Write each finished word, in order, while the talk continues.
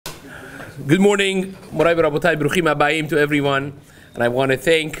Good morning, Morai Rabotai, Bruchim Abayim to everyone, and I want to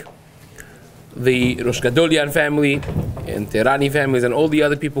thank the Rosh Gadolian family and Terani families and all the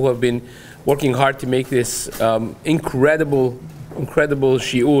other people who have been working hard to make this incredible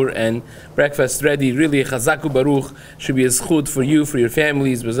shiur and breakfast ready. Really, Chazaku Baruch should be a zchut for you, for your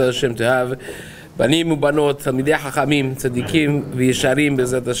families, B'ezrat Hashem, to have Banim u'banot, Talmidei Chachamim, Tzadikim v'Yesharim,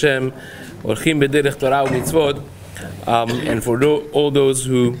 B'ezrat Hashem, Orchim b'derech Torah u'mitzvot, and for all those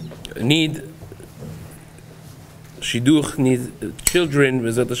who need shidduch, need children,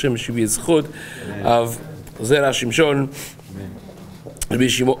 B'ezrat Hashem, should be a zchut of Zera, Shimshon,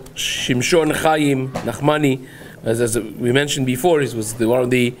 Shimshon Chaim, Nachmani, as we mentioned before, he was one of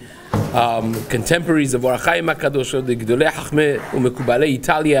the contemporaries of Or HaChaim HaKadosh, the Gdolei Chachmei Umekubalei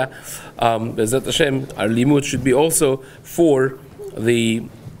Italia. B'ezrat Hashem, our limud should be also for the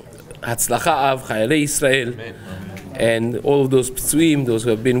Hatzlacha of Chayalei Yisrael and all of those ptsuim, those who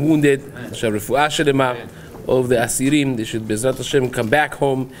have been wounded, Refuah Shelema, all of the Asirim, they should B'ezrat Hashem come back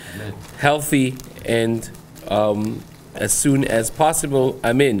home healthy and as soon as possible.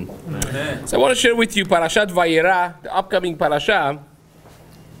 Amen. So I want to share with you Parashat Vayeira, the upcoming Parasha.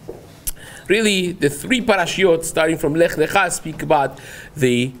 Really, the three Parashiot, starting from Lech Lecha, speak about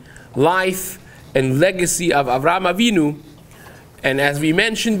the life and legacy of Avraham Avinu. And as we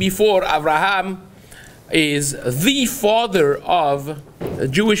mentioned before, Avraham is the father of the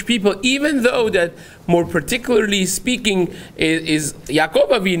Jewish people, even though that more particularly speaking is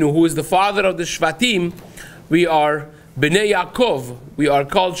Yaakov Avinu, who is the father of the Shvatim. We are Bnei Yaakov. We are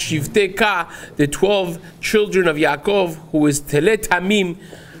called Shivtei Ka, the 12 children of Yaakov, who is Telet Tamim.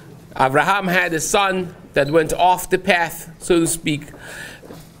 Avraham had a son that went off the path, so to speak.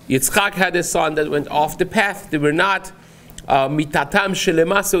 Yitzchak had a son that went off the path. They were not mitatam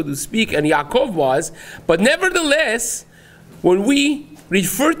shelema, so to speak, and Yaakov was. But nevertheless, when we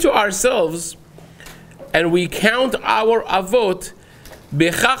refer to ourselves and we count our avot,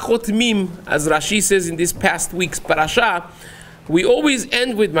 Becha chotmim, as Rashi says in this past week's parasha, we always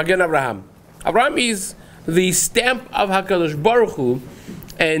end with Magen Avraham. Avraham is the stamp of HaKadosh Baruch Hu,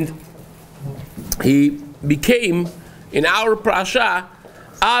 and he became, in our parasha,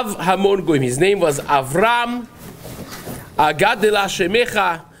 Av Hamon Goyim. His name was Avram, Agadela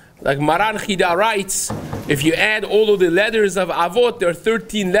Shemecha, like Maran Chida writes. If you add all of the letters of Avot, there are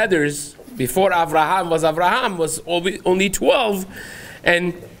 13 letters. Before Avraham was only 12.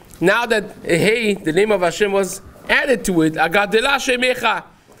 And now that hey, the name of Hashem was added to it, Agadela Shemecha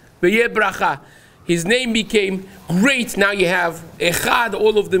V'yeh Bracha, his name became great. Now you have Echad,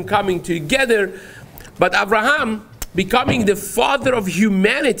 all of them coming together. But Avraham becoming the father of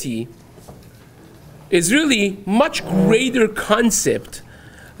humanity is really much greater concept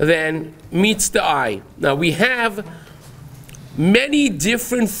than meets the eye. Now we have many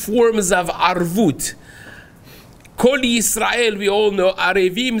different forms of arvut. Kol Yisrael, we all know,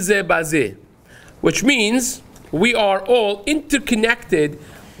 arevim ze bazeh, which means we are all interconnected,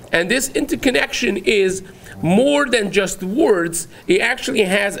 and this interconnection is more than just words. It actually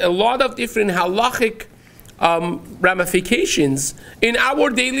has a lot of different halachic ramifications in our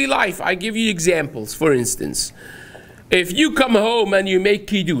daily life. I give you examples. For instance, if you come home and you make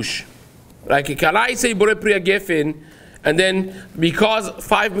kiddush, like can I say Borei Pri Gefen, and then because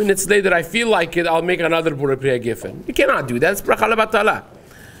 5 minutes later I feel like it, I'll make another Borei Pri Gefen. You cannot do that. It's bracha lebatala.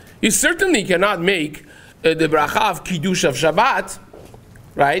 You certainly cannot make the bracha of kiddush of Shabbat,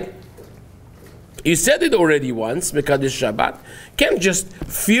 right? You said it already once, Mekadesh Shabbat. Can't just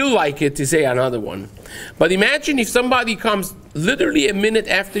feel like it to say another one. But imagine if somebody comes literally a minute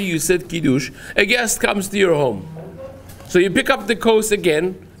after you said Kiddush, a guest comes to your home. So you pick up the kos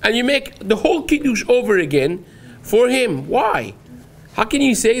again, and you make the whole Kiddush over again for him. Why? How can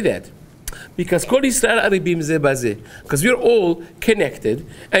you say that? Because Kol Yisrael Aribim Ze Bazeh. Because we're all connected,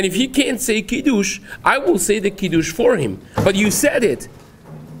 and if he can't say Kiddush, I will say the Kiddush for him. But you said it.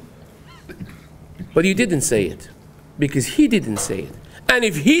 But you didn't say it, because he didn't say it. And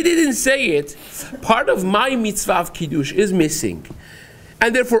if he didn't say it, part of my mitzvah of Kiddush is missing.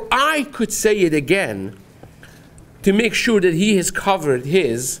 And therefore I could say it again to make sure that he has covered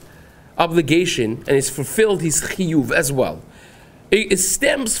his obligation and has fulfilled his chiyuv as well. It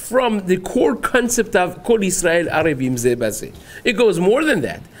stems from the core concept of Kol Yisrael Arevim Ze Bazeh. It goes more than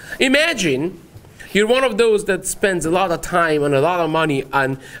that. Imagine you're one of those that spends a lot of time and a lot of money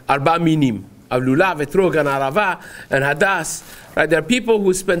on Arba Minim, of lulav, etrog, and arava, and hadas. Right? There are people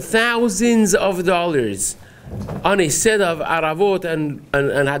who spend thousands of dollars on a set of aravot and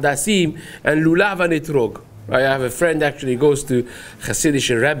hadasim and lulav and etrog. Right? I have a friend actually goes to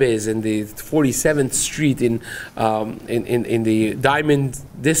Hasidic Rebbe's in the 47th Street in the Diamond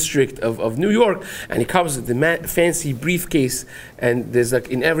District of New York, and he comes with the fancy briefcase, and there's like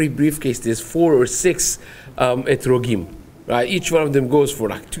in every briefcase there's 4 or 6 etrogim. Right? Each one of them goes for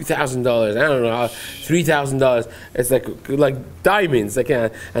like $2,000. I don't know, $3,000. It's like diamonds.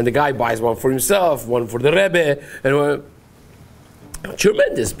 And the guy buys one for himself, one for the Rebbe, and one.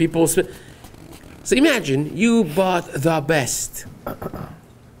 Tremendous. People spend. So imagine you bought the best,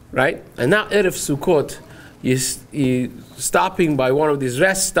 right? And now Erev Sukkot, you're stopping by one of these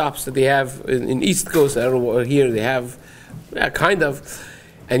rest stops that they have in East Coast. I don't know what here they have, kind of.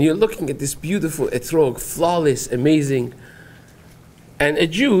 And you're looking at this beautiful etrog, flawless, amazing. And a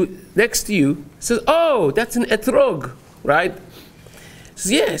Jew next to you says, "Oh, that's an etrog, right?" He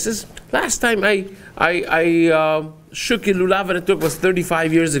says, "Yeah." He says, "Last time I shook a lulav and etrog was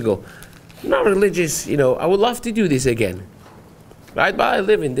 35 years ago. I'm not religious, I would love to do this again, right? But I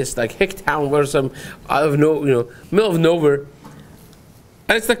live in this like hick town where some middle of nowhere,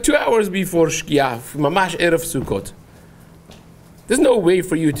 and it's like 2 hours before Shkia, Mamash Erev Sukkot. There's no way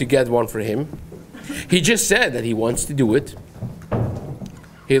for you to get one for him. He just said that he wants to do it.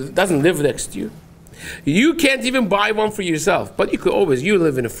 He doesn't live next to you. You can't even buy one for yourself, but you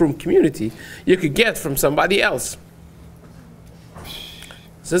live in a frum community, you could get from somebody else."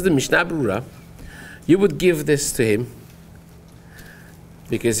 Says the Mishnah Berurah, you would give this to him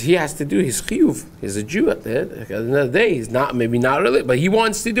because he has to do his chiyuv. He's a Jew at the end of the day. He's maybe not really, but he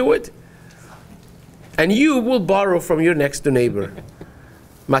wants to do it. And you will borrow from your next door neighbor.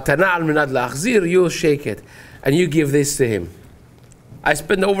 Matana al minad lachzir, you'll shake it. And you give this to him. I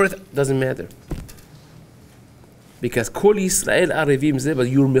spend over it, doesn't matter. Because Kol Yisrael Arevim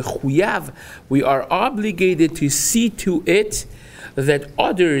Zeba, you're mechuyav. We are obligated to see to it that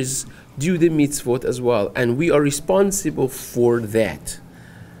others do the mitzvot as well, and we are responsible for that.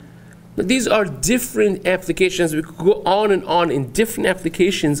 Now, these are different applications. We could go on and on in different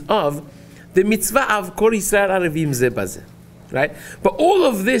applications of the mitzvah of Kol Yisrael Arevim Zebazeh, right? But all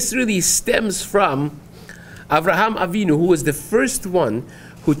of this really stems from Avraham Avinu, who was the first one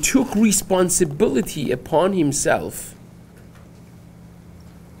who took responsibility upon himself,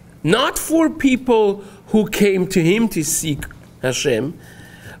 not for people who came to him to seek Hashem,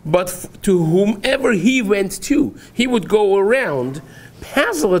 but to whomever he went to. He would go around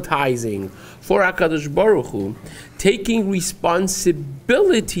proselytizing for HaKadosh Baruch Hu, taking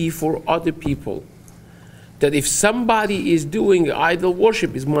responsibility for other people. That if somebody is doing idol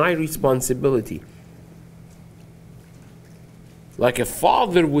worship, is my responsibility. Like a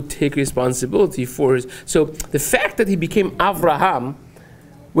father would take responsibility for his. So the fact that he became Avraham,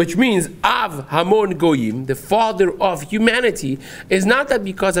 which means Av Hamon Goyim, the father of humanity, is not that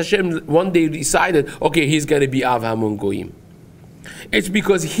because Hashem one day decided, okay, he's going to be Av Hamon Goyim. It's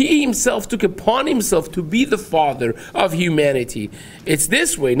because he himself took upon himself to be the father of humanity. It's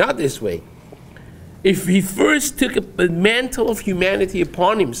this way, not this way. If he first took a mantle of humanity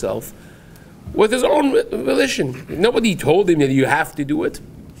upon himself with his own volition, nobody told him that you have to do it.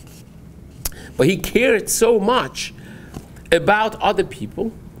 But he cared so much about other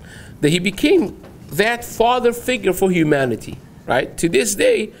people that he became that father figure for humanity, right? To this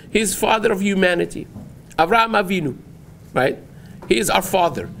day, he's father of humanity. Avraham Avinu, right? He is our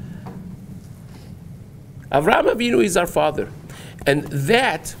father. Avraham Avinu is our father. And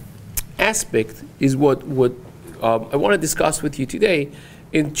that aspect is what I want to discuss with you today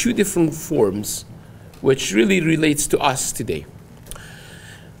in 2 different forms, which really relates to us today.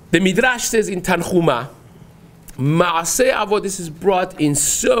 The Midrash says in Tanchuma, Maaseh Avot, this is brought in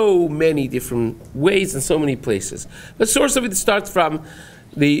so many different ways and so many places. The source of it starts from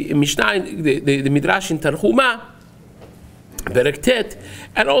the Mishnah, the Midrash in Tanchuma, Perek Tet,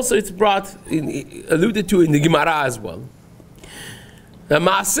 and also it's brought, alluded to in the Gemara as well.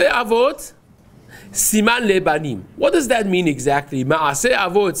 Maaseh Avot, Siman Lebanim. What does that mean exactly? Maaseh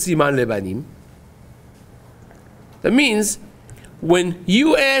Avot, Siman Lebanim. That means when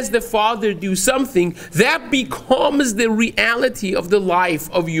you as the father do something, that becomes the reality of the life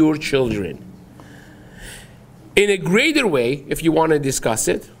of your children. In a greater way, if you want to discuss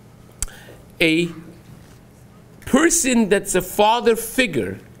it, a person that's a father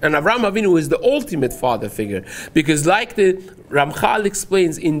figure, and Avraham Avinu is the ultimate father figure, because like the Ramchal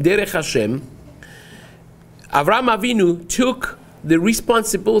explains in Derech Hashem, Avraham Avinu took the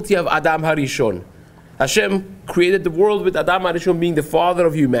responsibility of Adam Harishon. Hashem created the world with Adam Harishon being the father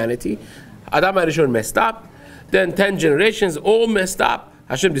of humanity. Adam Harishon messed up. Then 10 generations all messed up.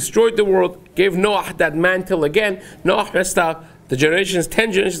 Hashem destroyed the world, gave Noah that mantle again. Noah messed up. The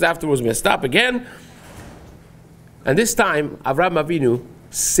 10 generations afterwards messed up again. And this time, Avraham Avinu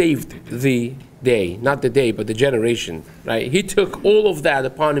saved the day, not the day, but the generation, right? He took all of that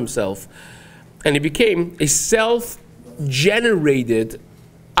upon himself, and he became a self-generated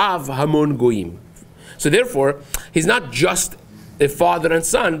Av Hamon Goyim. So therefore, he's not just a father and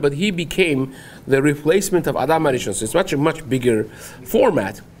son, but he became the replacement of Adam HaRishon. So it's much bigger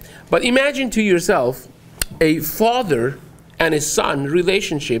format. But imagine to yourself, a father and a son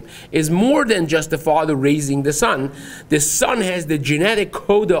relationship is more than just the father raising the son. The son has the genetic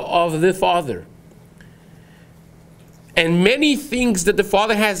coda of the father. And many things that the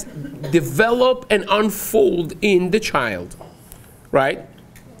father has develop and unfold in the child, right?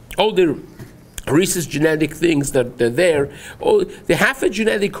 All the rhesus genetic things that they're there, they have a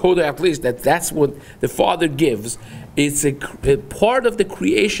genetic coda at least, that's what the father gives. It's a part of the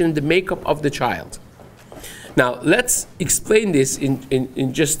creation, the makeup of the child. Now, let's explain this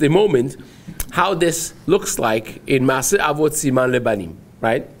in just a moment, how this looks like in Maaseh Avot Siman Lebanim,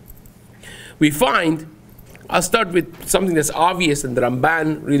 right? We find, I'll start with something that's obvious, and the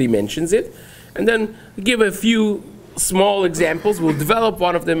Ramban really mentions it, and then give a few small examples. We'll develop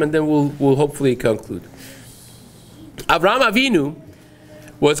one of them, and then we'll hopefully conclude. Avraham Avinu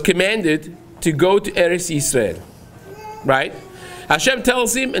was commanded to go to Eretz Yisrael, right? Hashem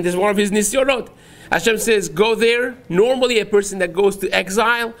tells him, and this is one of his nisyonot, Hashem says, go there. Normally a person that goes to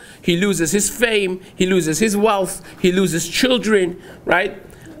exile, he loses his fame, he loses his wealth, he loses children, right?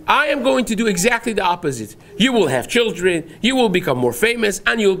 I am going to do exactly the opposite. You will have children, you will become more famous,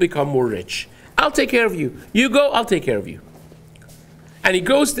 and you will become more rich. I'll take care of you. You go, I'll take care of you. And he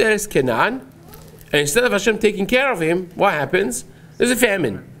goes to Eretz Canaan, and instead of Hashem taking care of him, what happens? There's a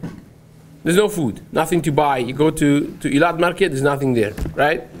famine. There's no food, nothing to buy. You go to Elad market, there's nothing there,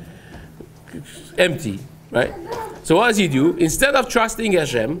 right? Empty, right? So what does he do? Instead of trusting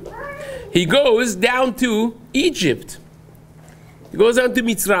Hashem, he goes down to Egypt. He goes down to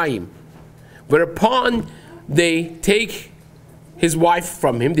Mitzrayim, whereupon they take his wife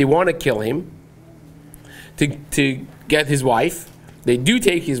from him. They want to kill him to get his wife. They do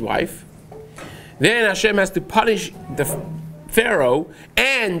take his wife. Then Hashem has to punish the Pharaoh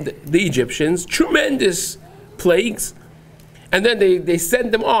and the Egyptians, tremendous plagues. And then they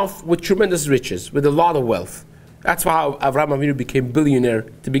send them off with tremendous riches, with a lot of wealth. That's how Avraham Avinu became billionaire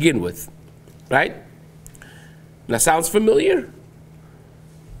to begin with, right? That sounds familiar?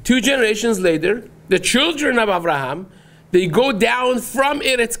 2 generations later, the children of Avraham, they go down from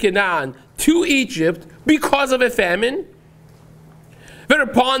Eretz Canaan to Egypt because of a famine.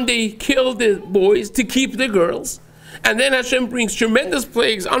 Whereupon they kill the boys to keep the girls. And then Hashem brings tremendous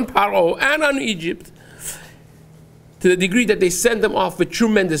plagues on Paro and on Egypt, to the degree that they send them off with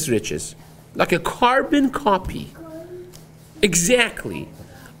tremendous riches. Like a carbon copy, exactly,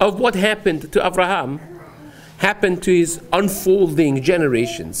 of what happened to Avraham, happened to his unfolding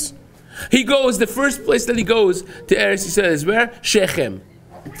generations. He goes, the first place that he goes to Eretz Yisrael is where? Shechem.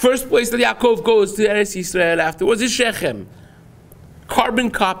 First place that Yaakov goes to Eretz Yisrael afterwards is Shechem. Carbon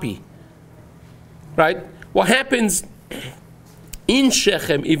copy. Right? What happens in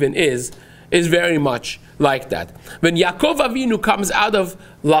Shechem even is very much like that. When Yaakov Avinu comes out of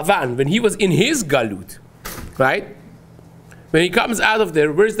Lavan, when he was in his galut, right? When he comes out of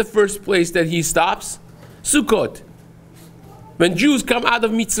there, where's the first place that he stops? Sukkot. When Jews come out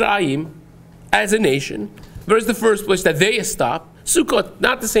of Mitzrayim as a nation, where's the first place that they stop? Sukkot,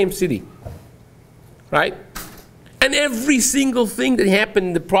 not the same city, right? And every single thing that happened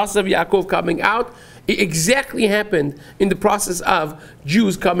in the process of Yaakov coming out, it exactly happened in the process of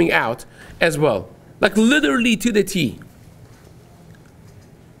Jews coming out as well. Like literally to the T.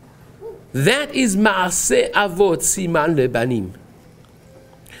 That is Maaseh Avot Siman Lebanim.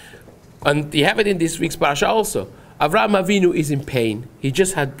 And you have it in this week's Parasha also. Avraham Avinu is in pain. He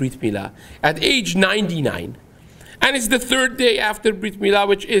just had Brit Milah at age 99. And it's the 3rd day after Brit Milah,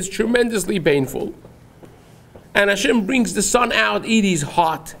 which is tremendously painful. And Hashem brings the sun out. It is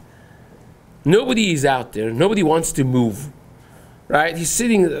hot. Nobody is out there. Nobody wants to move. Right? He's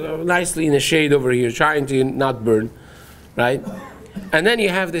sitting nicely in the shade over here, trying to not burn. Right? And then you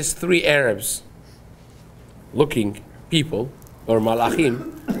have these 3 Arabs looking people, or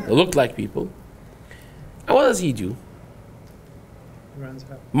malachim, that look like people. And what does he do?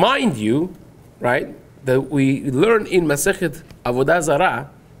 Mind you, right, that we learn in Masechet Avodah Zara,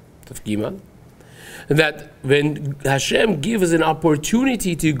 Taf Gimel, that when Hashem gives an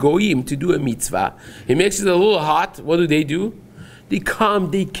opportunity to goyim to do a mitzvah, he makes it a little hot. What do? They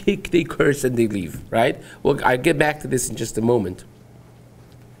come, they kick, they curse, and they leave, right? Well, I'll get back to this in just a moment.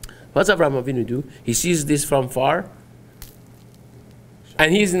 What's Avraham Avinu do? He sees this from far,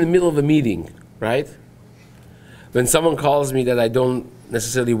 and he's in the middle of a meeting, right? when someone calls me that I don't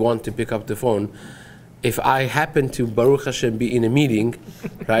necessarily want to pick up the phone, if I happen to, Baruch Hashem, be in a meeting,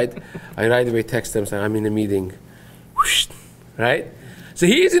 right, I right away text them saying, I'm in a meeting, right? So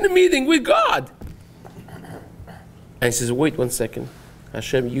he is in a meeting with God. And he says, wait 1 second.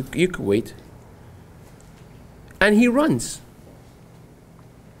 Hashem, you could wait. And he runs.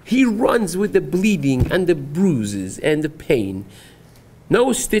 He runs with the bleeding and the bruises and the pain.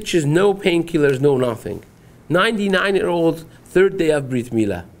 No stitches, no painkillers, no nothing. 99-year-old, third day of Brit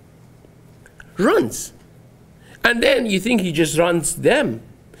Milah. Runs. And then you think he just runs them.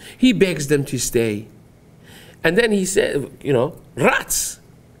 He begs them to stay. And then he said, rats.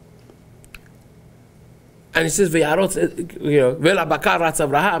 And he says, Vela bakar rats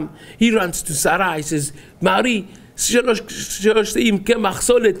Abraham. He runs to Sarah. He says, Mari, let's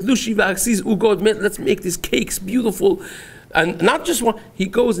make these cakes beautiful. And not just one, he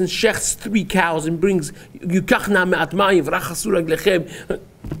goes and shechts 3 cows and brings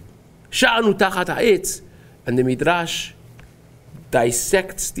and the Midrash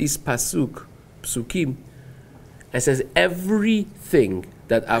dissects these psukim, and says everything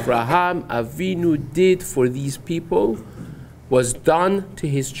that Avraham Avinu did for these people was done to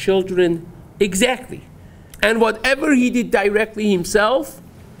his children exactly. And whatever he did directly himself,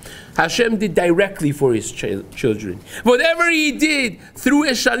 Hashem did directly for his children. Whatever he did through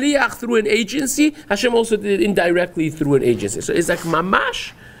a shaliach, through an agency, Hashem also did indirectly through an agency. So it's like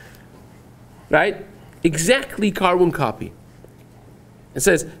mamash, right? Exactly carbon copy. It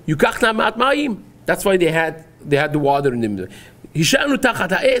says, Yukach na'mat ma'im. That's why they had the water in them. Hishanu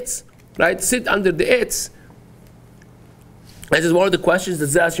tachat ha'etz, right? Sit under the etz. This is one of the questions that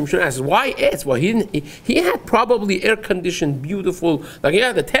Zera Shimshon asks. Why etz? Well, he had probably air-conditioned, beautiful, like he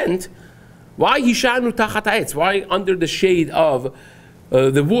had a tent. Why hishanu tachat ha'etz? Why under the shade of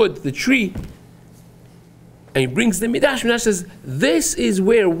the wood, the tree? And he brings the Midrash. Midrash says, this is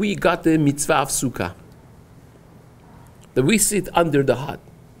where we got the mitzvah of sukkah. That we sit under the hut.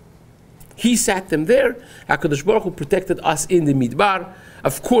 He sat them there. HaKadosh Baruch Hu protected us in the Midbar.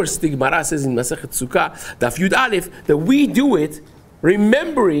 Of course, the Gemara says in Masechet Sukkah, Daf Yud Aleph, that we do it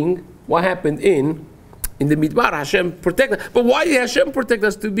remembering what happened in the Midbar. Hashem protected us. But why did Hashem protect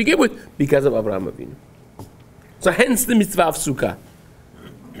us to begin with? Because of Avraham Avinu. So hence the mitzvah of Sukkah.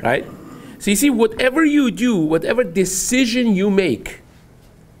 Right? So you see, whatever you do, whatever decision you make,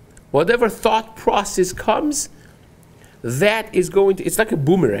 whatever thought process comes, that is going to, it's like a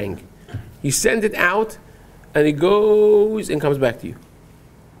boomerang. You send it out, and it goes and comes back to you.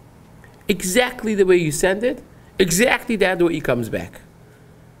 Exactly the way you send it, exactly that way it comes back.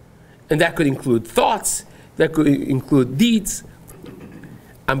 And that could include thoughts, that could include deeds.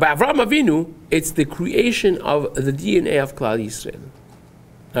 And by Avraham Avinu, it's the creation of the DNA of Klal Yisrael.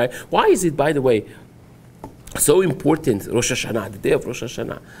 Right? Why is it, by the way, so important, Rosh Hashanah, the day of Rosh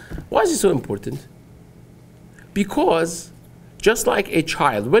Hashanah? Why is it so important? Because just like a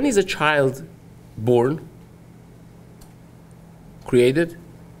child, when is a child born? Created?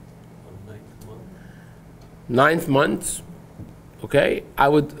 9th month. Okay? I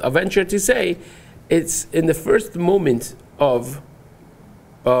would venture to say it's in the first moment of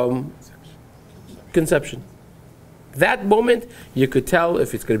conception. That moment, you could tell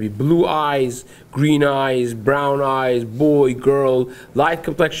if it's going to be blue eyes, green eyes, brown eyes, boy, girl, light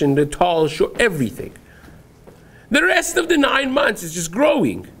complexion, the tall, short, everything. The rest of the 9 months is just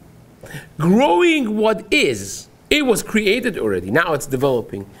growing. Growing what is. It was created already. Now it's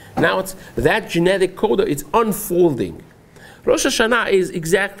developing. Now it's that genetic code, it's unfolding. Rosh Hashanah is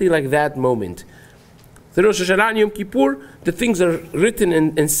exactly like that moment. The Rosh Hashanah and Yom Kippur, the things are written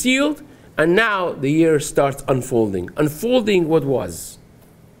and sealed, and now the year starts unfolding. Unfolding what was.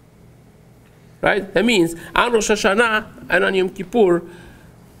 Right? That means on Rosh Hashanah and on Yom Kippur,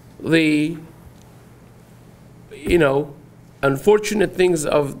 the unfortunate things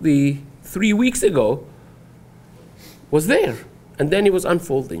of the 3 weeks ago was there. And then it was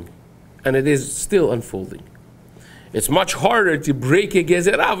unfolding. And it is still unfolding. It's much harder to break a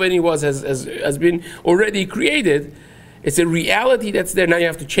Gezerah when it has been already created. It's a reality that's there. Now you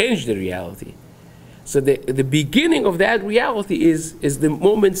have to change the reality. So the beginning of that reality is the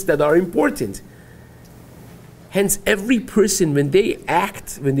moments that are important. Hence, every person, when they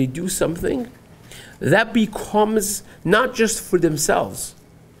act, when they do something, that becomes not just for themselves,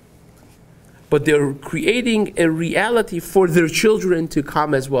 but they're creating a reality for their children to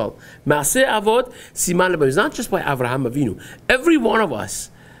come as well. Maaseh Avot Siman Lebam. It's not just by Avraham Avinu. Every one of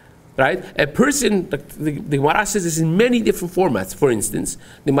us, right? A person, the Gemara says this in many different formats. For instance,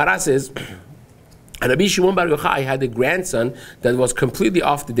 the Gemara says, Rabbi Shimon Bar Yochai had a grandson that was completely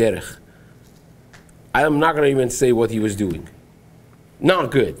off the derech. I'm not going to even say what he was doing.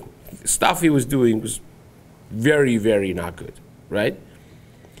 Not good. Stuff he was doing was very, very not good, right?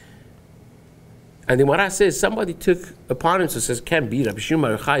 And the Gemara says somebody took upon himself, says, can't be Rabbi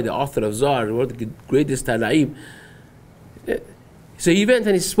Shimon Yochai, the author of Zera, one of the greatest Tanaim. So he went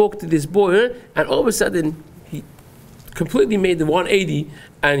and he spoke to this boy, and all of a sudden he completely made the 180,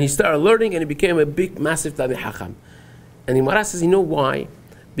 and he started learning, and he became a big, massive Talmid Chacham. And the Gemara says, you know why?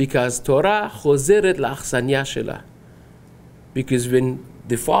 Because Torah chozeret la'achsanya shela. Because when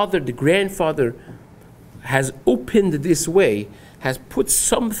the father, the grandfather, has opened this way, has put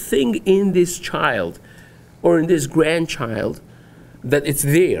something in this child or in this grandchild, that it's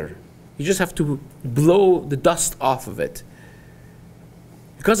there. You just have to blow the dust off of it.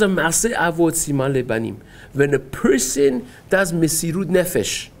 Because of Maaseh Avot Siman Lebanim. When a person does Mesirut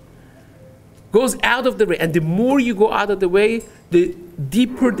Nefesh, goes out of the way, and the more you go out of the way, the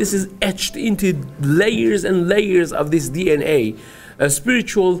deeper this is etched into layers and layers of this DNA, a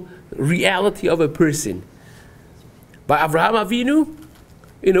spiritual reality of a person. By Avraham Avinu,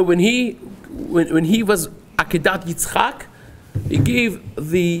 you know, when he was Akedat Yitzchak, he gave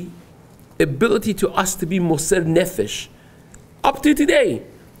the ability to us to be Moser Nefesh up to today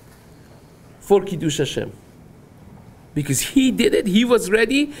for Kiddush Hashem. Because he did it, he was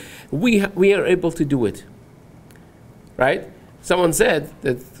ready, we are able to do it. Right? Someone said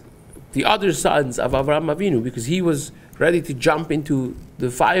that the other sons of Avraham Avinu, because he was ready to jump into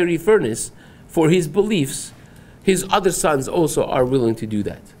the fiery furnace for his beliefs, his other sons also are willing to do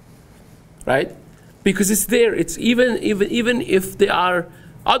that. Right? Because it's there. It's even if they are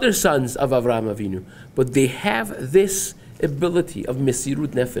other sons of Avraham Avinu, but they have this ability of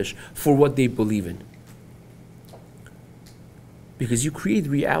Mesirut Nefesh for what they believe in. Because you create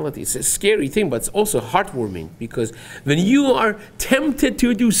reality. It's a scary thing, but it's also heartwarming. Because when you are tempted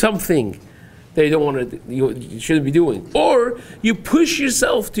to do something that you don't want to, you shouldn't be doing, or you push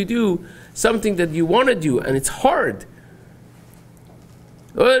yourself to do something that you want to do, and it's hard.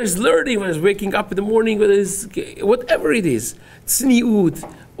 Whether it's learning, whether it's waking up in the morning, whether it's whatever it is, tzniut,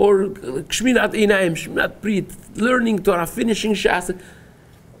 or shminat einayim, shminat brit, learning Torah, finishing Shas.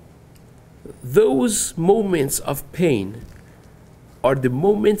 Those moments of pain are the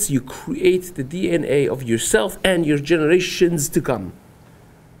moments you create the DNA of yourself and your generations to come.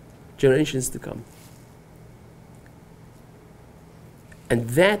 Generations to come. And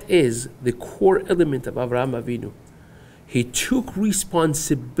that is the core element of Avraham Avinu. He took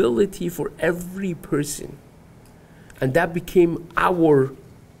responsibility for every person. And that became our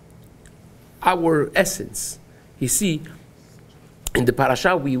essence. You see, in the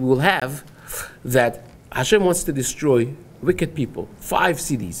Parasha we will have that Hashem wants to destroy wicked people. 5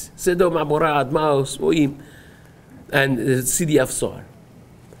 cities. Sodom, Amorah, Admaos, Oim, and the city of Zoar.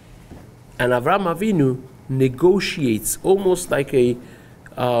 And Avraham Avinu negotiates almost like a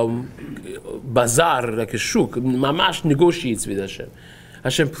bazaar, like a shuk. Mamash negotiates with Hashem.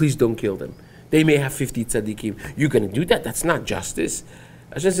 Hashem, please don't kill them. They may have 50 tzaddikim. You're going to do that? That's not justice.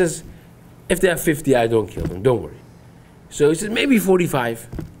 Hashem says, if they have 50, I don't kill them. Don't worry. So he says, maybe 45.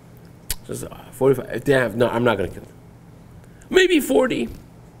 He says, 45. If they have, no, I'm not going to kill them. Maybe 40.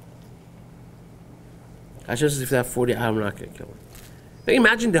 Hashem says, if they have 40, I'm not going to kill them. Now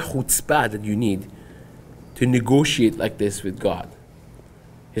imagine the chutzpah that you need to negotiate like this with God.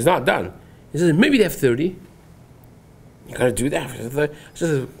 He's not done. He says, maybe they have 30. You got to do that. He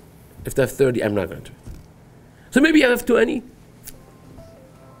says, if they have 30, I'm not going to do it. So maybe I have 20.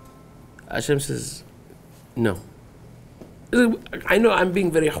 Hashem says, no. I know I'm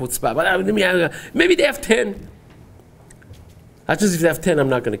being very chutzpah, but maybe they have 10. Hashem says, if they have 10, I'm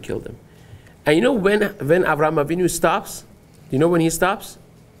not going to kill them. And you know when Avraham Avinu stops? You know when he stops?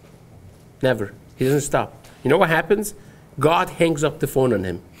 Never. He doesn't stop. You know what happens? God hangs up the phone on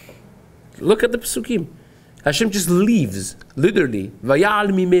him. Look at the Pesukim. Hashem just leaves, literally. Vayal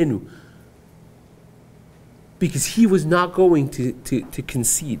mimenu. Because he was not going to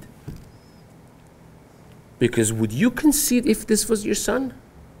concede. Because would you concede if this was your son?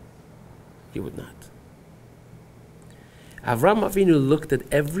 You would not. Avraham Avinu looked at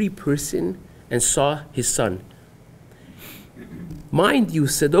every person and saw his son. Mind you,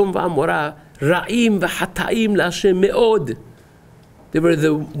 Sodom v'Amorah, Ra'im v'Hata'im la'Hashem me'od. They were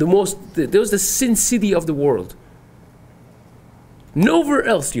there was the sin city of the world. Nowhere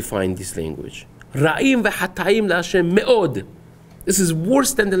else you find this language. Ra'im v'Hata'im la'Hashem me'od. This is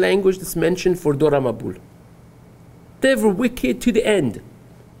worse than the language that's mentioned for Dora Mabul. They were wicked to the end.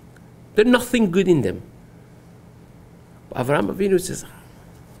 There's nothing good in them. Avraham Avinu says,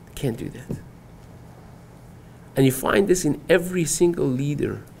 I can't do that. And you find this in every single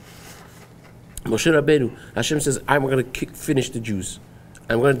leader Moshe Rabbeinu, Hashem says, I'm going to finish the Jews.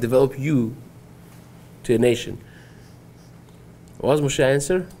 I'm going to develop you to a nation. What does Moshe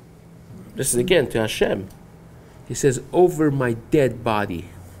answer? This is again to Hashem. He says, over my dead body,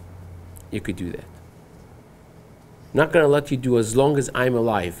 you could do that. I'm not going to let you do as long as I'm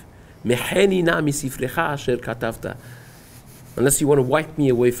alive. Unless you want to wipe me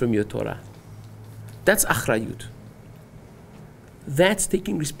away from your Torah. That's achrayut. That's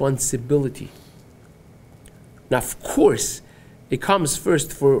taking responsibility. Now, of course, it comes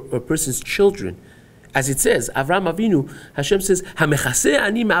first for a person's children. As it says, Avraham Avinu, Hashem says, "Hamechaseh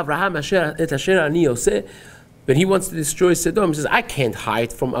ani me'Avraham et asher ani oseh." When he wants to destroy Sodom, he says, I can't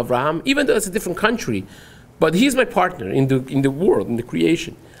hide from Avraham, even though it's a different country. But he's my partner in the world, in the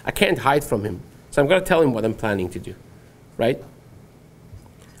creation. I can't hide from him. So I'm going to tell him what I'm planning to do. Right?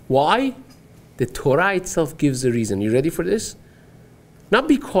 Why? The Torah itself gives a reason. You ready for this? Not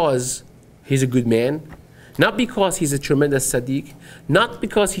because he's a good man, not because he's a tremendous tzaddik, not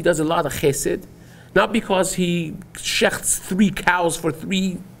because he does a lot of chesed, not because he shechts 3 cows for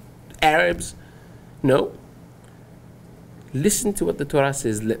 3 Arabs. No. Listen to what the Torah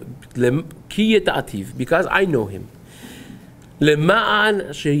says. Because I know him.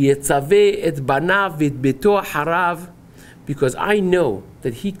 Because I know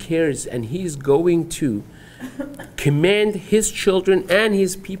that he cares and he's going to command his children and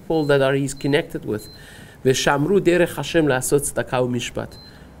his people that he's connected with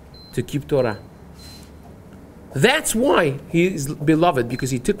to keep Torah. That's why he is beloved,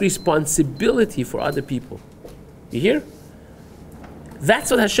 because he took responsibility for other people. You hear?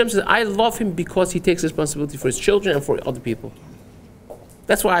 That's what Hashem says. I love him because he takes responsibility for his children and for other people.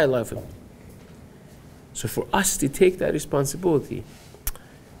 That's why I love him. So for us to take that responsibility,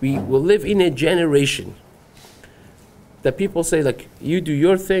 we will live in a generation that people say, like, you do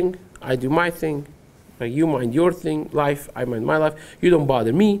your thing, I do my thing, like you mind your thing, life, I mind my life, you don't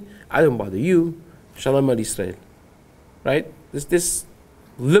bother me, I don't bother you, Shalom al Yisrael. Right? This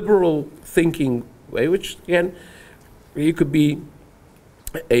liberal thinking way, which again, you could be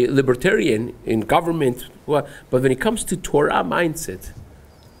a libertarian in government, but when it comes to Torah mindset,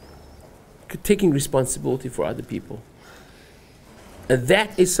 taking responsibility for other people. And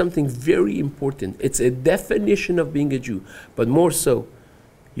that is something very important. It's a definition of being a Jew, but more so,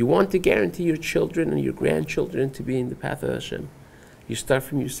 you want to guarantee your children and your grandchildren to be in the path of Hashem. You start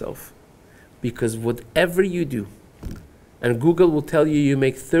from yourself. Because whatever you do, and Google will tell you, you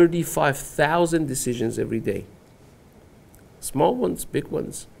make 35,000 decisions every day. Small ones, big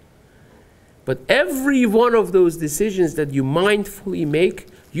ones. But every one of those decisions that you mindfully make,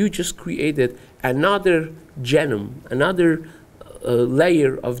 you just created another genome, another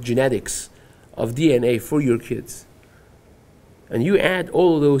layer of genetics, of DNA for your kids. And you add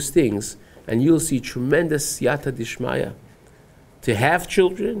all of those things, and you'll see tremendous siyata dishmaya to have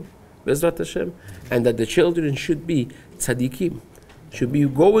children, Bezrat Hashem, and that the children should be tzaddikim, should be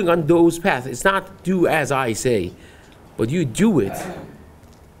going on those paths. It's not do as I say, but you do it,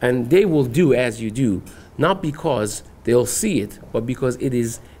 and they will do as you do, not because they'll see it, but because it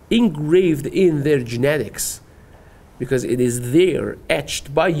is engraved in their genetics, because it is there,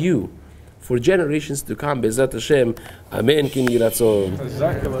 etched by you, for generations to come. Bezrat Hashem. Amen. King Yiratzon.